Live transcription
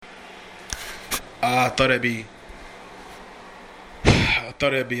I thought it'd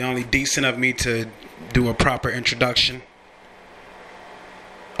be only decent of me to do a proper introduction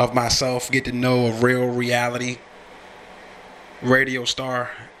of myself, get to know a real reality radio star,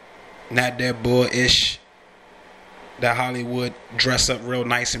 not that bull-ish, that Hollywood dress up real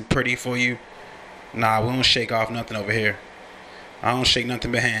nice and pretty for you. Nah, we don't shake off nothing over here. I don't shake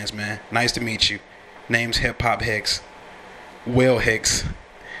nothing but hands, man. Nice to meet you. Name's Hip Hop Hicks. Will Hicks.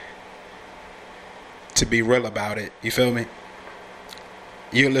 To be real about it, you feel me?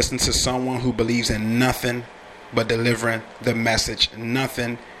 You're listening to someone who believes in nothing but delivering the message.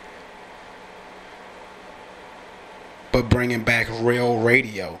 Nothing but bringing back real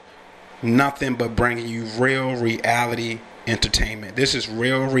radio. Nothing but bringing you real reality entertainment. This is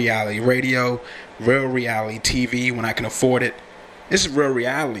real reality radio, real reality TV when I can afford it. This is real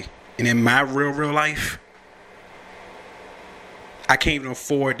reality. And in my real life, I can't even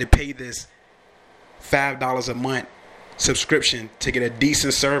afford to pay this $5 a month subscription to get a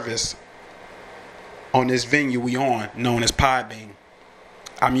decent service on this venue we on, known as Podbean.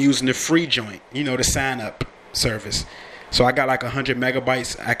 I'm using the free joint, the sign up service. So I got like 100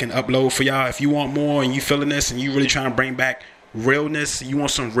 megabytes I can upload for y'all. If you want more and you feeling this and you really trying to bring back realness, you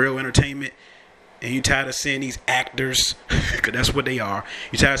want some real entertainment, and you tired of seeing these actors, because that's what they are.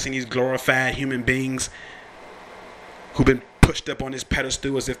 You tired of seeing these glorified human beings who've been pushed up on this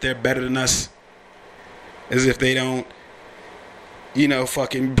pedestal as if they're better than us, as if they don't,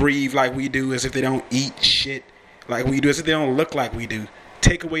 fucking breathe like we do, as if they don't eat shit like we do, as if they don't look like we do.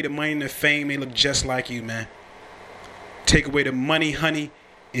 Take away the money and the fame, they look just like you, man. Take away the money, honey,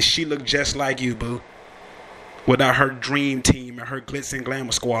 and she look just like you, boo. Without her dream team and her glitz and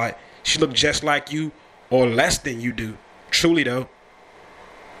glamour squad, she look just like you or less than you do. Truly, though.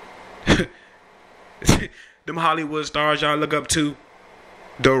 Them Hollywood stars y'all look up to,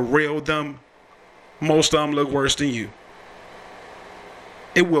 the real them, most of them look worse than you.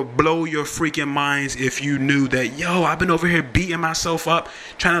 It will blow your freaking minds if you knew that, I've been over here beating myself up,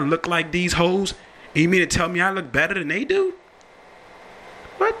 trying to look like these hoes, and you mean to tell me I look better than they do?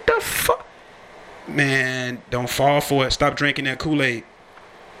 What the fuck? Man, don't fall for it. Stop drinking that Kool-Aid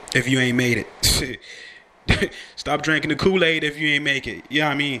if you ain't made it. Stop drinking the Kool-Aid if you ain't make it. You know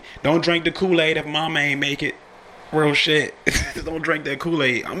what I mean? Don't drink the Kool-Aid if mama ain't make it. Real shit. Don't drink that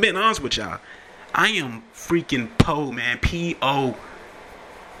Kool-Aid. I'm being honest with y'all. I am freaking po, man. P-O.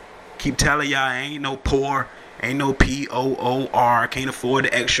 Keep telling y'all I ain't no poor. Ain't no P-O-O-R. Can't afford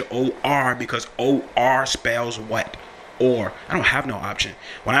the extra O-R because O-R spells what? Or. I don't have no option.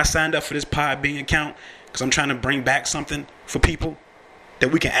 When I signed up for this Podbean account, because I'm trying to bring back something for people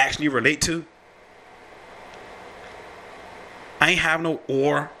that we can actually relate to, I ain't have no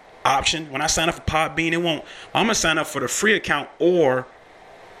or option. When I sign up for Podbean, it won't. I'm going to sign up for the free account or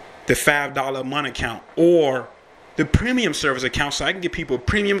the $5 a month account or the premium service account so I can give people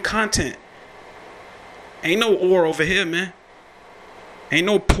premium content. Ain't no or over here, man. Ain't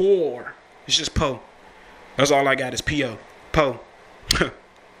no poor. It's just po. That's all I got is P-O. Po.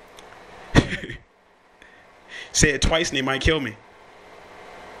 Say it twice and they might kill me.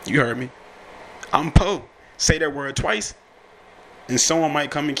 You heard me. I'm po. Say that word twice and someone might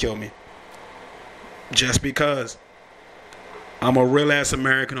come and kill me. Just because I'm a real ass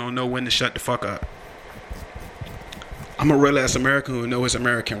American who know when to shut the fuck up. I'm a real ass American who knows his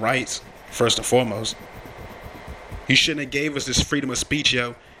American rights, first and foremost. You shouldn't have gave us this freedom of speech,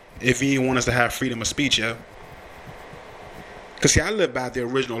 yo, if you didn't want us to have freedom of speech, yo. Because, see, I live by the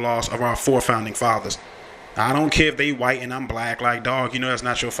original laws of our four founding fathers. I don't care if they white and I'm black. Like, dog, that's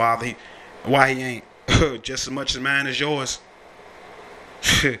not your father. Why he ain't? Just as much as mine as yours.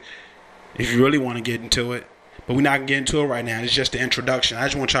 If you really want to get into it. But we're not going to get into it right now. It's just the introduction. I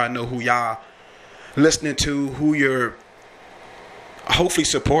just want y'all to know who y'all listening to, who you're hopefully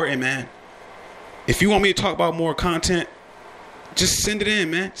supporting, man. If you want me to talk about more content, just send it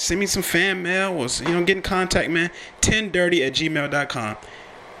in, man. Send me some fan mail or, get in contact, man. 10dirty@gmail.com.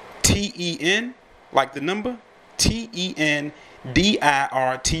 T-E-N, like the number,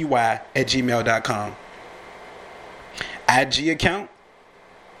 TENDIRTY@gmail.com. IG account,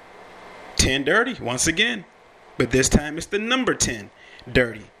 10dirty, once again. But this time it's the number 10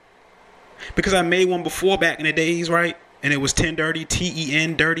 dirty. Because I made one before back in the days, right? And it was 10dirty,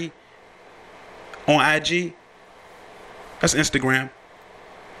 TEN dirty on IG. That's Instagram.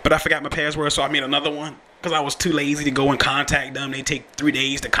 But I forgot my password, so I made another one. Because I was too lazy to go and contact them. They take 3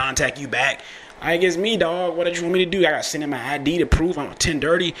 days to contact you back. I guess me, dog. What did you want me to do? I got to send in my ID to prove I'm a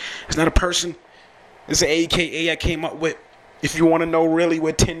 10dirty. It's not a person. It's an AKA I came up with. If you want to know really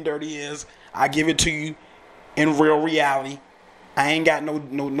what 10dirty is, I give it to you in real reality. I ain't got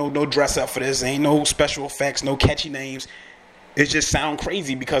no dress up for this. Ain't no special effects, no catchy names. It just sound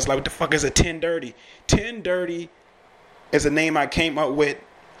crazy because like what the fuck is a 10 Dirty? 10 Dirty is a name I came up with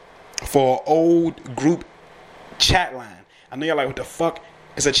for an old group chat line. I know y'all like what the fuck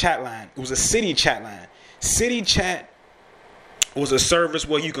is a chat line. It was a city chat line. City chat was a service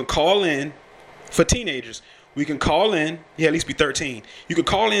where you can call in for teenagers. We can call in, at least be 13. You can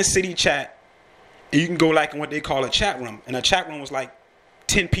call in city chat and you can go like in what they call a chat room. And a chat room was like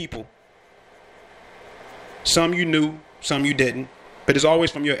 10 people. Some you knew, some you didn't. But it's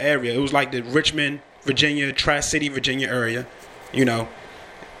always from your area. It was like the Richmond, Virginia, Tri-City, Virginia area. You know.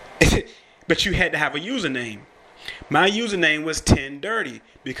 But you had to have a username. My username was 10 Dirty.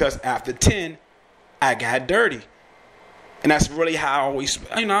 Because after 10, I got dirty. And that's really how I always,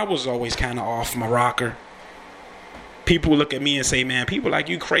 I was always kind of off my rocker. People look at me and say, man, people like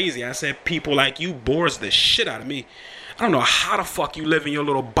you crazy. I said, people like you bores the shit out of me. I don't know how the fuck you live in your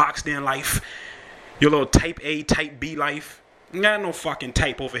little boxed in life. Your little type A, type B life. I got no fucking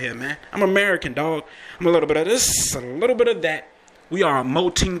type over here, man. I'm American, dog. I'm a little bit of this, a little bit of that. We are a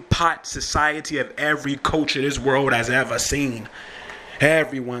melting pot society of every culture this world has ever seen.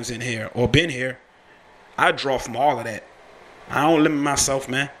 Everyone's in here or been here. I draw from all of that. I don't limit myself,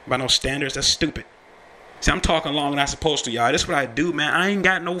 man, by no standards. That's stupid. See, I'm talking longer than I'm supposed to, y'all. This is what I do, man. I ain't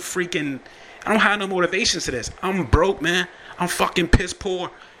got no freaking... I don't have no motivations to this. I'm broke, man. I'm fucking piss poor.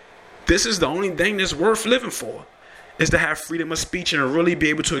 This is the only thing that's worth living for. Is to have freedom of speech and to really be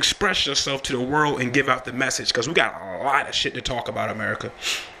able to express yourself to the world and give out the message. Because we got a lot of shit to talk about, America.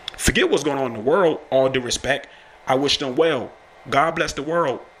 Forget what's going on in the world, all due respect. I wish them well. God bless the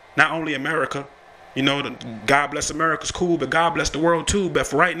world. Not only America. You know, God bless America's cool, but God bless the world too. But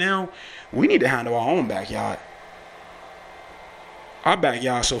for right now, we need to handle our own backyard. Our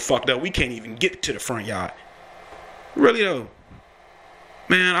backyard so fucked up, we can't even get to the front yard. Really though.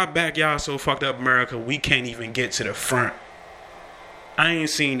 Man, our backyard so fucked up, America, we can't even get to the front. I ain't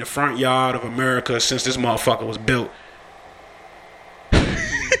seen the front yard of America since this motherfucker was built.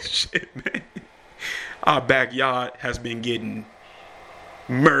 Shit, man. Our backyard has been getting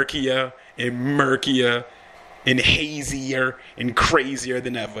murkier and murkier and hazier and crazier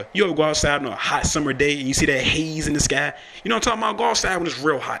than ever. You ever go outside on a hot summer day and you see that haze in the sky? You know what I'm talking about? Go outside when it's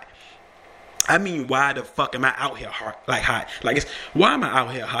real hot. I mean, why the fuck am I out here hot? Why am I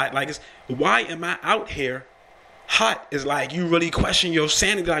out here hot? Why am I out here hot? It's like you really question your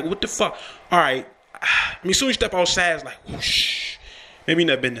sanity. Like, what the fuck? All right. I mean, soon as you step outside, it's like, whoosh. Maybe you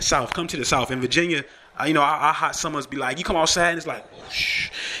never been to the South. Come to the South. In Virginia, our hot summers be like, you come outside and it's like,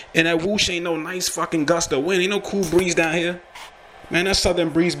 whoosh. And that whoosh ain't no nice fucking gust of wind. Ain't no cool breeze down here. Man, that southern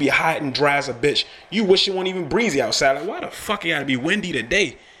breeze be hot and dry as a bitch. You wish it wasn't even breezy outside. Like, why the fuck it gotta be windy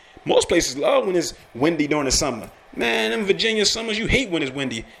today? Most places love when it's windy during the summer. Man, in Virginia summers, you hate when it's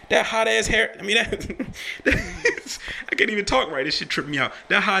windy. That hot ass hair, I can't even talk right. This shit trip me out.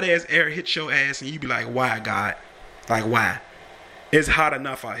 That hot ass air hits your ass and you be like, why, God? Like, why? It's hot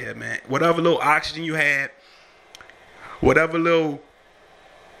enough out here, man. Whatever little oxygen you had, whatever little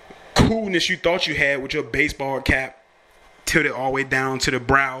coolness you thought you had with your baseball cap, tilted all the way down to the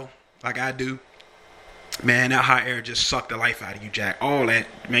brow, like I do. Man, that hot air just sucked the life out of you, Jack. All that,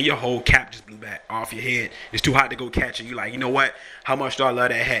 man, your whole cap just blew back off your head. It's too hot to go catch it. You like, you know what? How much do I love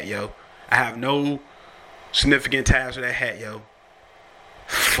that hat, yo? I have no significant ties with that hat, yo.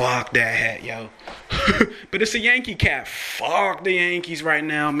 Fuck that hat, yo. But it's a Yankee cap. Fuck the Yankees right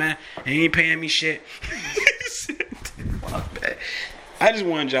now, man. They ain't paying me shit. Fuck that. I just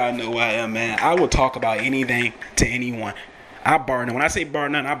wanted y'all to know who I am, man. I will talk about anything to anyone. I bar none. When I say bar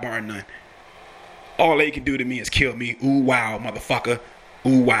none, I bar none. All they can do to me is kill me. Ooh, wow, motherfucker.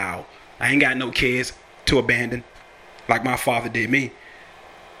 Ooh, wow. I ain't got no kids to abandon like my father did me.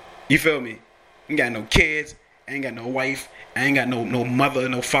 You feel me? Ain't got no kids. I ain't got no wife. I ain't got no mother,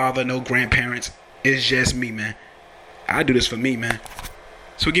 no father, no grandparents. It's just me, man. I do this for me, man.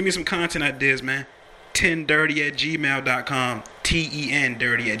 So give me some content ideas, man. 10dirty@gmail.com. TEN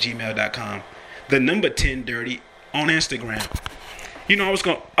dirty@gmail.com. The number 10dirty on Instagram. You know, I was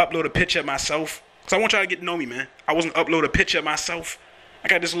going to upload a picture of myself. Because I want y'all to get to know me, man. I wasn't upload a picture of myself. I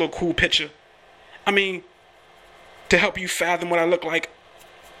got this little cool picture. I mean, to help you fathom what I look like,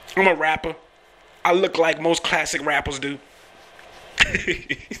 I'm a rapper. I look like most classic rappers do.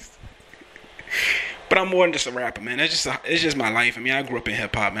 But I'm more than just a rapper, man. It's just my life. I mean, I grew up in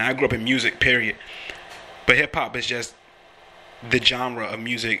hip-hop, man. I grew up in music, period. But hip-hop is just the genre of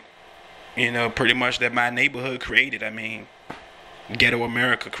music, you know, pretty much that my neighborhood created. I mean, Ghetto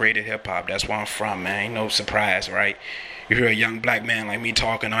America created hip-hop. That's where I'm from, man. Ain't no surprise, right? You hear a young black man like me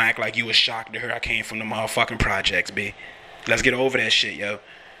talking, don't act like you was shocked to hear I came from the motherfucking projects, B. Let's get over that shit, yo.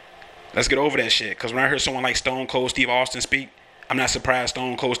 Let's get over that shit. Because when I heard someone like Stone Cold Steve Austin speak, I'm not surprised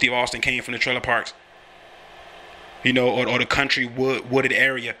Stone Cold Steve Austin came from the trailer parks. You know, or the country wooded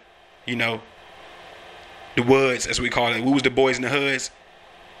area. You know, the woods, as we call it. We was the boys in the hoods.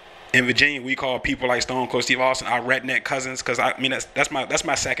 In Virginia, we call people like Stone Cold Steve Austin our redneck cousins. Because, I mean, that's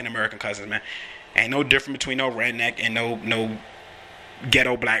my second American cousins, man. Ain't no difference between no redneck and no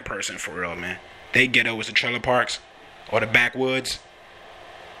ghetto black person, for real, man. They ghetto is the trailer parks or the backwoods.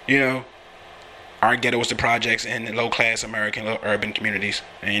 You know, our ghetto is the projects and the low-class American urban communities.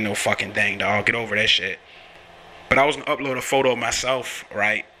 Ain't no fucking thing, dog. Get over that shit. But I was going to upload a photo of myself,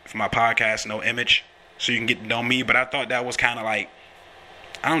 right, for my podcast, no image, so you can get to know me. But I thought that was kind of like,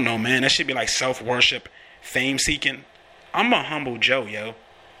 I don't know, man. That should be like self-worship, fame-seeking. I'm a humble Joe, yo.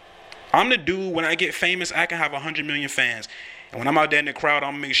 I'm the dude, when I get famous, I can have 100 million fans. And when I'm out there in the crowd,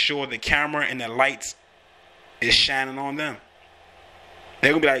 I'm going to make sure the camera and the lights is shining on them.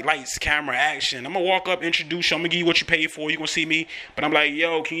 They're going to be like, lights, camera, action. I'm going to walk up, introduce you. I'm going to give you what you paid for. You're going to see me. But I'm like,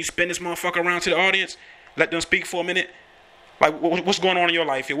 yo, can you spin this motherfucker around to the audience? Let them speak for a minute. Like, what's going on in your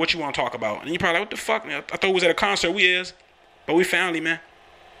life here? What you want to talk about? And you're probably like, what the fuck, man? I thought we was at a concert. We is. But we family, man.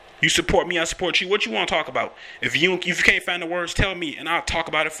 You support me, I support you. What you want to talk about? If you can't find the words, tell me, and I'll talk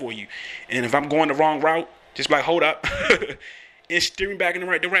about it for you. And if I'm going the wrong route, just be like, hold up. And steer me back in the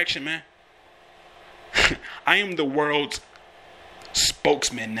right direction, man. I am the world's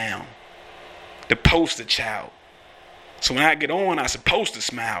spokesman now. The poster child. So when I get on, I'm supposed to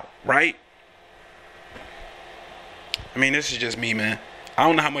smile, right? I mean, this is just me, man. I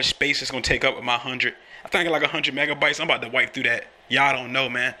don't know how much space it's going to take up with my 100. I think I got like 100 megabytes. I'm about to wipe through that. Y'all don't know,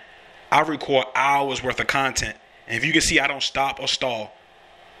 man. I record hours worth of content. And if you can see, I don't stop or stall.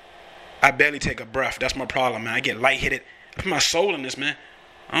 I barely take a breath. That's my problem, man. I get lightheaded. I put my soul in this, man.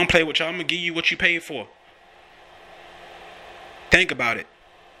 I don't play with y'all. I'm going to give you what you paid for. Think about it.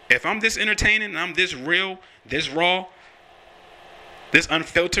 If I'm this entertaining and I'm this real, this raw, this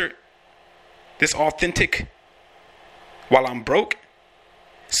unfiltered, this authentic, while I'm broke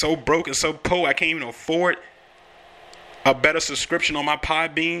and so poor I can't even afford a better subscription on my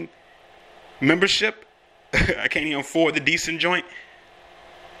Podbean membership. I can't even afford the decent joint.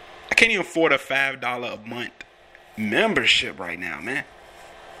 I can't even afford a $5 a month membership right now, man.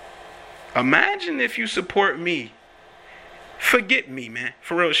 Imagine if you support me. Forget me, man.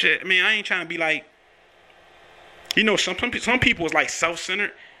 For real shit. I mean, I ain't trying to be like, you know, some people is like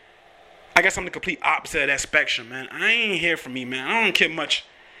self-centered. I guess I'm the complete opposite of that spectrum, man. I ain't here for me, man. I don't care much.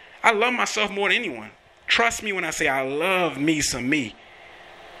 I love myself more than anyone. Trust me when I say I love me some me.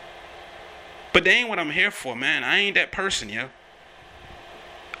 But that ain't what I'm here for, man. I ain't that person, yo.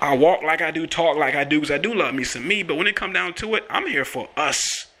 I walk like I do, talk like I do, because I do love me some me. But when it come down to it, I'm here for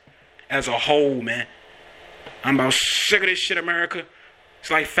us as a whole, man. I'm about sick of this shit, America.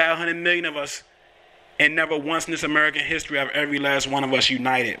 It's like 500 million of us. And never once in this American history have every last one of us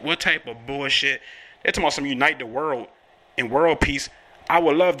united. What type of bullshit? They're talking about some unite the world and world peace. I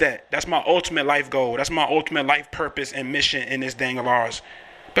would love that. That's my ultimate life goal. That's my ultimate life purpose and mission in this thing of ours.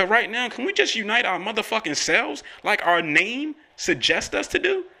 But right now, can we just unite our motherfucking selves like our name suggests us to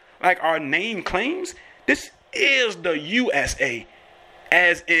do? Like our name claims? This is the USA,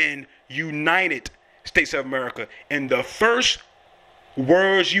 as in United States of America. And the first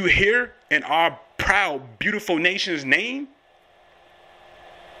words you hear in our proud, beautiful nation's name,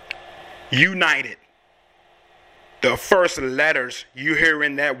 united. The first letters you hear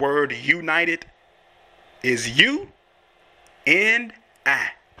in that word united is you and I.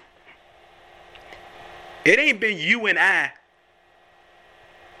 It ain't been you and I,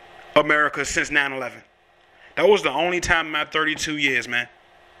 America, since 9/11. That was the only time in my 32 years, man,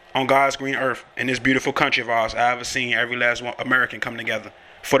 on God's green earth, in this beautiful country of ours, I ever seen every last one American come together,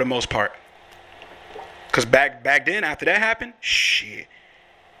 for the most part. Because back then, after that happened, shit.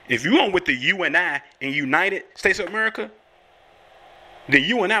 If you went with the you and I in United States of America, then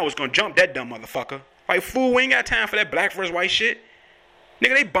you and I was going to jump that dumb motherfucker. Like, fool, we ain't got time for that black versus white shit.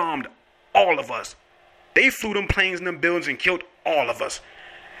 Nigga, they bombed all of us. They flew them planes in them buildings and killed all of us.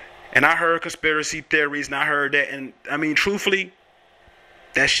 And I heard conspiracy theories, and I heard that. And, I mean, truthfully,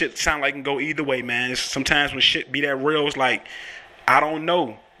 that shit sound like it can go either way, man. Sometimes when shit be that real, it's like, I don't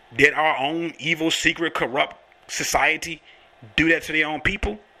know. Did our own evil, secret, corrupt society do that to their own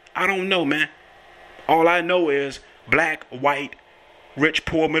people? I don't know, man. All I know is black, white, rich,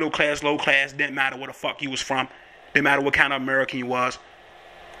 poor, middle class, low class, didn't matter where the fuck you was from. Didn't matter what kind of American you was.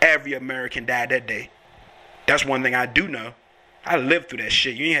 Every American died that day. That's one thing I do know. I lived through that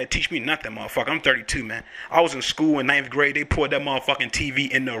shit. You ain't had to teach me nothing, motherfucker. I'm 32, man. I was in school in 9th grade. They poured that motherfucking TV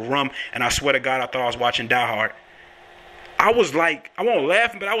in the room, and I swear to God, I thought I was watching Die Hard. I was like, I wasn't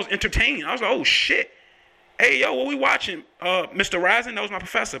laughing, but I was entertained. I was like, oh shit. Hey, yo, what we watching? Mr. Rising, that was my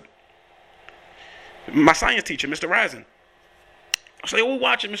professor. My science teacher, Mr. Rising. I was like, what we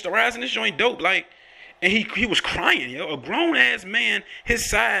watching, Mr. Rising? This joint dope. Like, and he was crying, yo. A grown ass man, his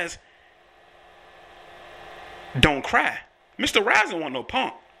size, don't cry. Mr. Rising wasn't no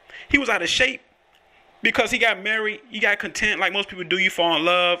punk. He was out of shape because he got married. He got content like most people do. You fall in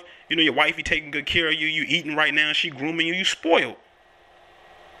love. You know, your wife, he taking good care of you. You eating right now. She grooming you. You spoiled.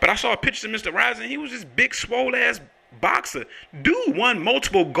 But I saw a picture of Mr. Rising. He was this big, swole ass boxer. Dude won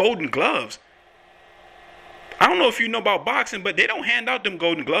multiple golden gloves. I don't know if you know about boxing, but they don't hand out them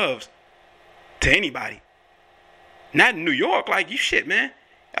golden gloves to anybody. Not in New York. Like, you shit, man.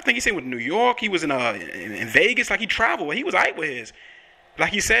 I think he said with New York. He was in Vegas. Like, he traveled. He was aight with his.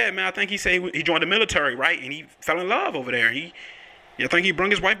 Like he said, man, I think he said he joined the military, right? And he fell in love over there. I think he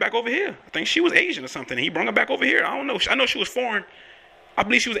brought his wife back over here. I think she was Asian or something. He brought her back over here. I don't know. I know she was foreign. I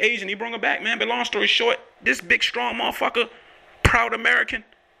believe she was Asian. He brought her back, man. But long story short, this big, strong motherfucker, proud American.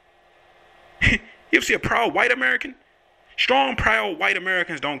 You ever see a proud white American? Strong, proud white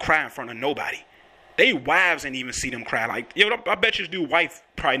Americans don't cry in front of nobody. They wives ain't even see them cry. Like, yo, I bet you this dude wife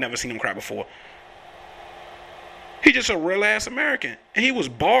probably never seen them cry before. He just a real ass American. And he was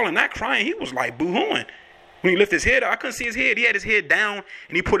bawling, not crying. He was like boo-hooing. When he lifted his head up, I couldn't see his head. He had his head down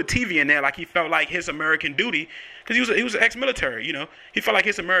and he put a TV in there like he felt like his American duty. Because he was an ex-military, you know. He felt like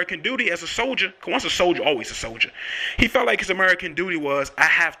his American duty as a soldier. Because once a soldier, always a soldier. He felt like his American duty was, I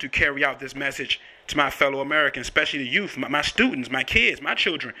have to carry out this message to my fellow Americans, especially the youth, my students, my kids, my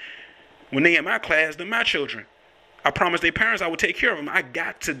children. When they in my class, they're my children. I promised their parents I would take care of them. I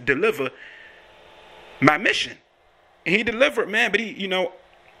got to deliver my mission. And he delivered, man. But he, you know,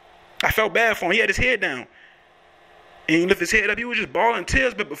 I felt bad for him. He had his head down. And he lifted his head up. He was just bawling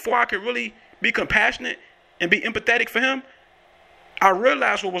tears. But before I could really be compassionate and be empathetic for him, I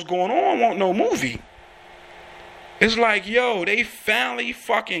realized what was going on wasn't no movie. It's like, yo, they finally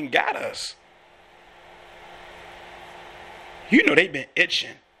fucking got us. You know they've been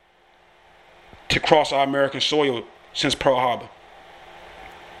itching to cross our American soil since Pearl Harbor.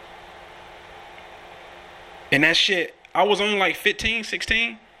 And that shit, I was only like 15,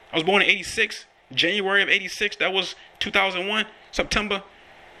 16. I was born in 86. January of 86. That was 2001, September.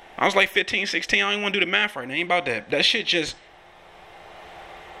 I was like 15, 16. I don't even want to do the math right now. Ain't about that. That shit just...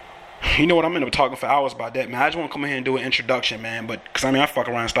 You know what? I'm end up talking for hours about that, man. I just want to come in here and do an introduction, man. But, because I fuck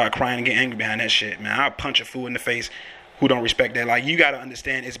around and start crying and get angry behind that shit, man. I'll punch a fool in the face who don't respect that. Like, you got to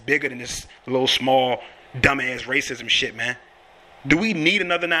understand it's bigger than this little small dumbass racism shit, man. Do we need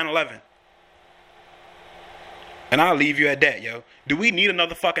another 9/11? And I'll leave you at that, yo. Do we need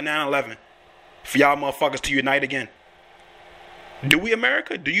another fucking 9/11 for y'all motherfuckers to unite again? Do we,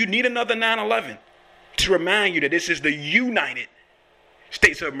 America? Do you need another 9/11 to remind you that this is the United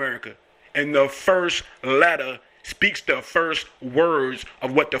States of America? And the first letter speaks the first words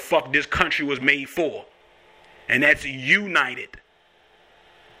of what the fuck this country was made for. And that's united.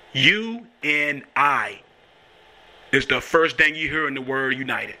 U-N-I is the first thing you hear in the word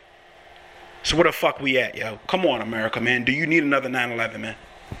united. So where the fuck we at, yo? Come on, America, man. Do you need another 9/11, man?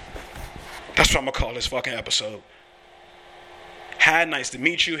 That's what I'm going to call this fucking episode. Hi, nice to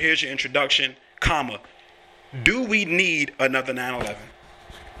meet you. Here's your introduction, comma. Do we need another 9/11?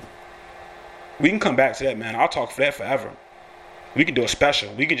 We can come back to that, man. I'll talk for that forever. We can do a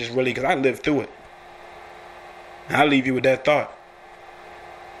special. We can just really, because I lived through it. And I'll leave you with that thought.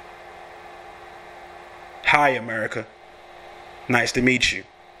 Hi, America. Nice to meet you.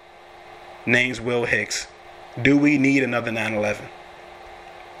 Name's Will Hicks. Do we need another 9/11?